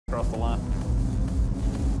Across the line.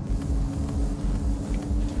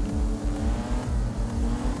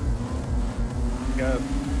 Go.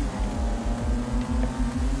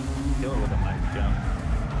 Kill it with a nice jump.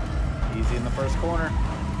 Easy in the first corner.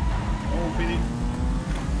 Oh, Petey.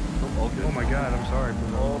 Oh my God, I'm sorry.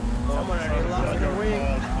 Someone already lost their wing.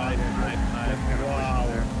 Nice.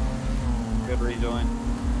 Wow. Good rejoin.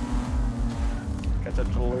 Catch up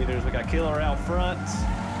to the leaders. We got Killer out front.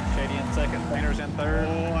 Shady in second. Painters in third.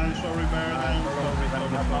 Oh, I'm sorry, Baron. I'm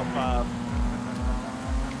Top five.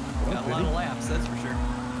 Got a lot of laps, that's for sure.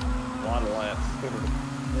 A lot of laps.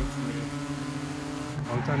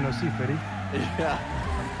 Long time no see, Fitty. Yeah.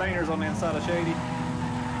 Painters on the inside of Shady.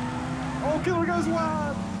 Oh, Killer goes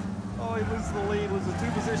wide. Oh, he loses the lead. Loses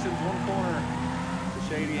 2 positions, 1 corner. To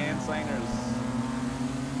Shady and Sainers.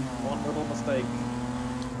 One little mistake.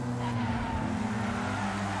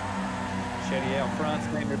 Shady out front,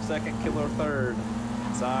 Sainers second, Killer third.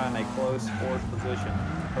 Zion a close 4th position.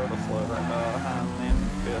 Turtle slow right behind them in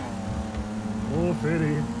 5th. Oh,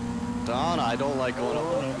 Fitty. Don, I don't like going up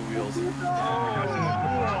on 2 wheels.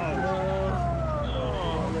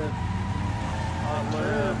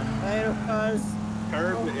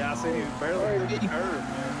 Curve, yeah, I see you barely through the curve,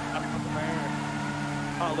 man.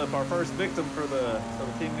 Hot lip, our first victim for the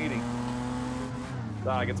team meeting.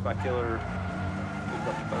 Zion gets by Killer, moves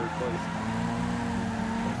up to 3rd place.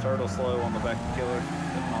 Turtle slow on the back of Killer,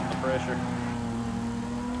 getting on the pressure.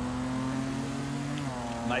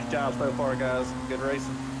 Nice job so far, guys. Good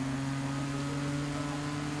racing.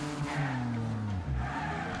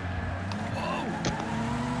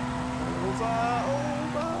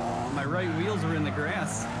 My right wheels are in the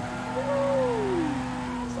grass.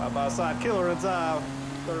 Side by side, Killer and Zai,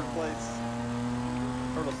 3rd place.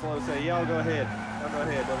 Turtle slow say, y'all go ahead. Y'all go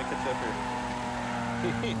ahead, let me catch up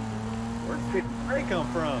here. Where'd Trey come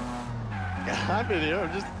from? I'm in here,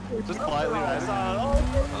 I'm just quietly riding.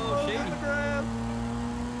 Oh, Shady.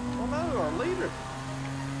 Oh no, our leader.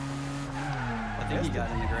 I think he got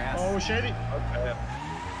in the grass. Oh, Shady. Okay.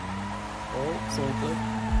 Oh, soul clip.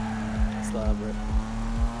 Slab rip.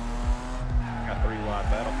 Got 3 wide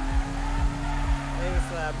battle. Hey,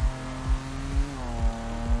 slab.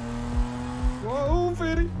 Whoa,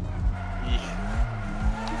 Fitty. Eek.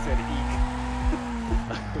 He said eek.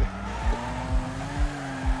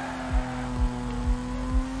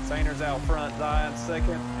 Sainers out front, Zion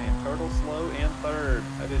second, and Turtle slow in 3rd.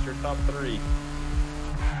 That is your top 3.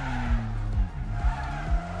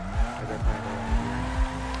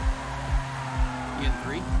 You in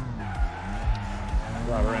 3?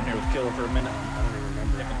 Right around here with Killer for a minute. I don't even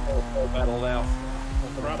remember. Battled out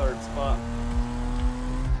for the 3rd spot.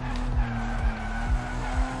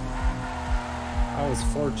 I was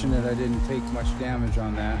fortunate I didn't take much damage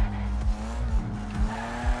on that.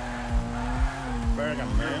 Baron got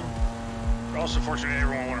man. We're also fortunate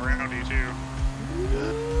everyone went around you, too.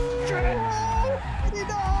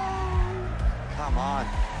 Come on.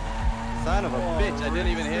 Son of a bitch, I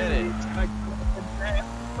didn't even hit it.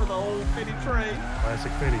 For the old Fitty Trey.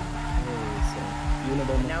 Classic Fitty.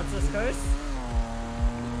 Announce this curse.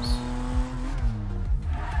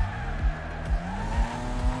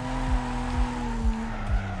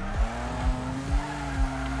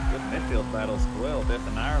 Good midfield battles as well. Death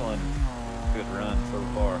in Ireland. Good run so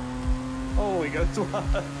far. Oh, he goes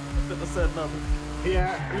wide. Shouldn't have said nothing.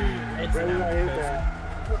 Yeah. It's an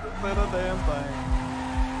Said a damn thing.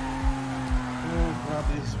 Not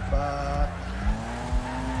this spot.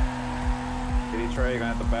 Fitty Trey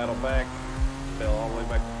gonna have to battle back. Fell all the way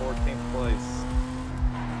back to 14th place.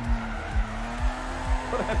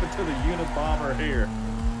 What happened to the Unabomber here?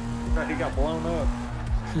 He got blown up.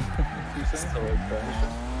 You see?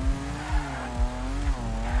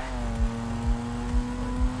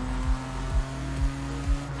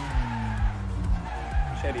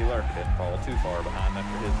 Shady Lurk didn't fall too far behind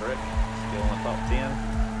after his wreck. Still in the top 10.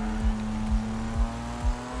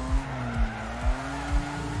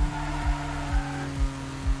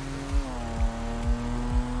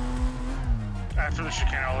 After the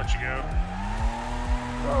chicane, I'll let you go.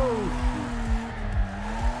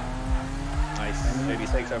 Nice. Shady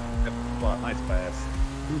takes up the spot. Nice pass.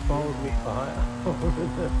 Who followed me behind? Over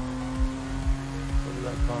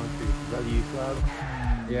that concrete. Is that you, Slab?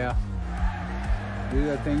 Yeah. Dude,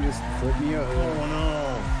 that thing just flipped me over. Oh no.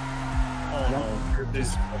 Oh no.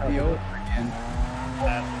 Just flipped me over again.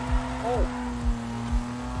 Oh.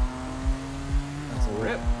 That's a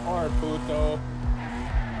rip. Hard, puto.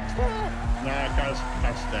 Nah, Carl's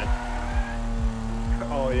dead.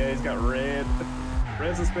 Oh yeah, he's got red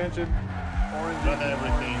suspension, orange, Got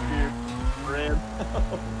everything. Orange, red.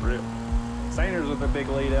 Rip. Sainers with a big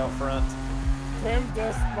lead out front. Tim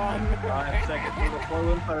just spun. Alright, second for the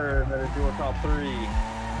flow and third. That is your top three.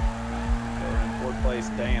 So in fourth place,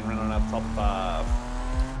 Dan running up top five.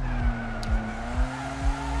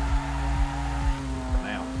 For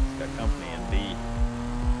now, he's got company in D.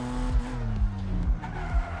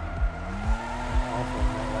 Awful in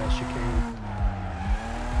that last chicane.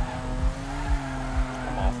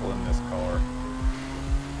 I'm awful in this car.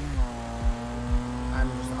 I'm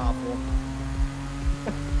just awful.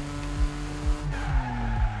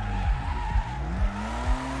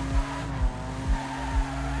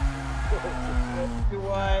 Too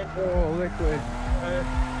wide. Oh, liquid.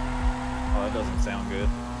 Oh, that doesn't sound good.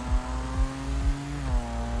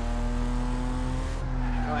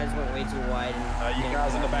 Oh, I just went way too wide. You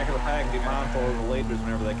guys in the back of the pack, be mindful of the leaders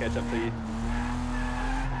whenever they catch up to you.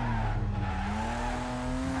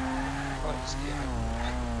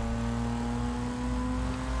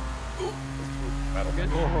 That'll get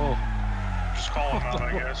Oh. Just call him out,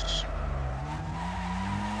 I guess.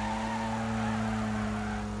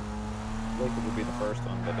 Liquid would be the first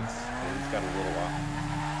one, but he's got a little while.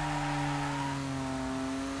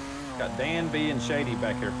 Got Dan, B, and Shady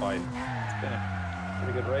back here fighting. It's been a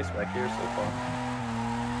pretty good race back here so far.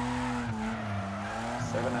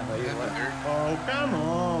 7 out of 8 left. Oh, come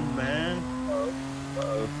on, man.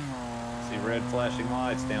 Uh-oh. See red flashing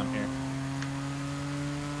lights down here.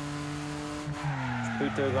 Is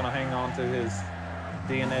Puto gonna hang on to his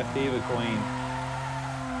DNF Diva Queen?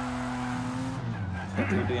 He's got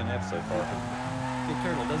 2 DNFs so far. Hey,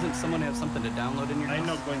 Turtle, doesn't someone have something to download in your house? I'm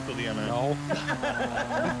not going to the end. No.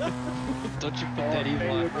 Don't you put that evil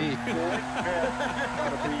on me.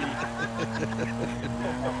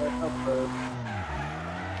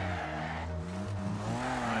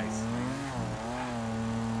 Nice.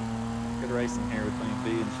 Good racing here between B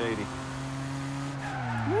and Shady.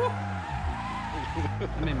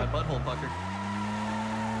 I made my butthole pucker.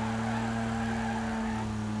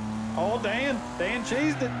 Oh, Dan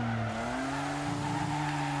cheesed it.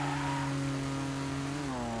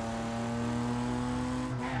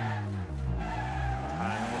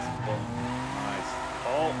 Nice.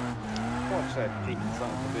 Oh, watch that cheating son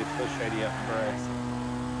of a bitch. Push Shady up in grass.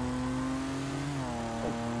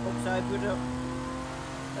 Oops, I put it up.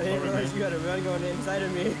 I didn't realize you had a run going inside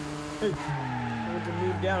of me. I went to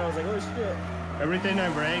move down. I was like, oh shit. Every time I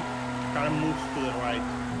brake, car moves to the right.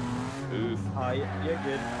 Oof. Oh, you're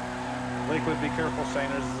good. Liquid, be careful.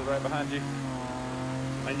 Shaners is right behind you.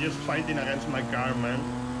 I'm just fighting against my car, man.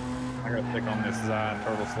 I gotta pick on this Zion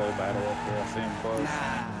Turtle slow battle up here. I see him close.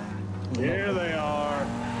 Here they are.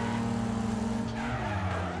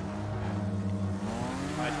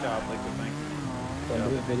 Nice job, Liquid. Thank you. Don't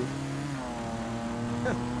do it, Biddy.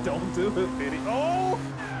 Don't do it, Biddy. Oh!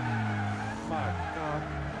 My God.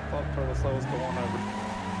 Thought Turtle slow was going over.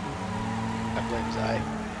 I blame Zai.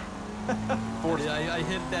 I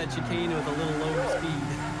hit that chicane with a little lower speed.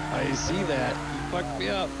 I see that. You fucked me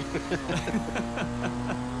up.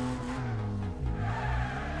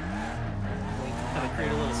 Had to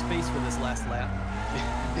create a little space for this last lap.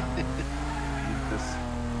 This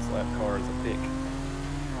lap car is a dick.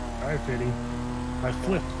 All right, Fitty. I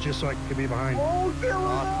flipped just so I could be behind. Oh,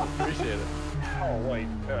 Awesome. Appreciate it. Oh, wait.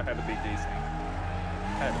 That had to be decent.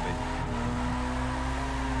 Had to be.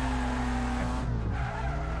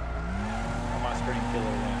 On my screen,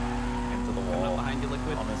 Killer went into the I'm wall. not behind you,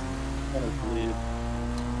 Liquid. On his lid.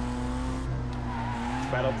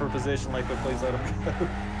 Battle for position, Liquid. Please let him go.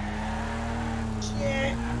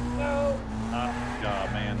 Shit. No. Nice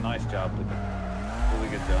job, man. Nice job, Liquid. Really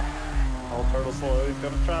good job. All Turtle slow. He's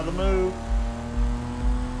gonna try the move.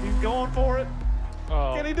 He's going for it.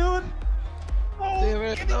 Oh, Can he do it? Oh, damn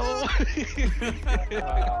it, no.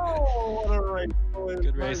 Oh, what a race, boys.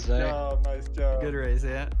 Good race, nice Zach. job, nice job. Good race,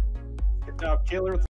 yeah. Good job, Killer.